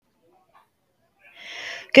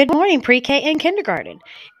Good morning, pre-K and kindergarten.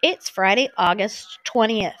 It's Friday, August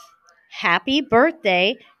 20th. Happy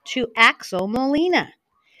birthday to Axel Molina.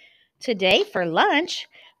 Today for lunch,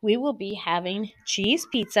 we will be having cheese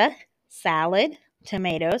pizza, salad,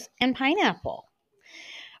 tomatoes, and pineapple.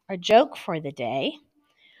 Our joke for the day: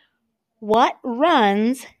 what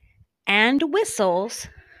runs and whistles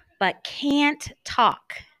but can't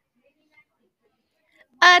talk?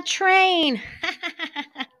 A train.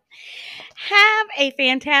 Have a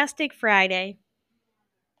fantastic Friday.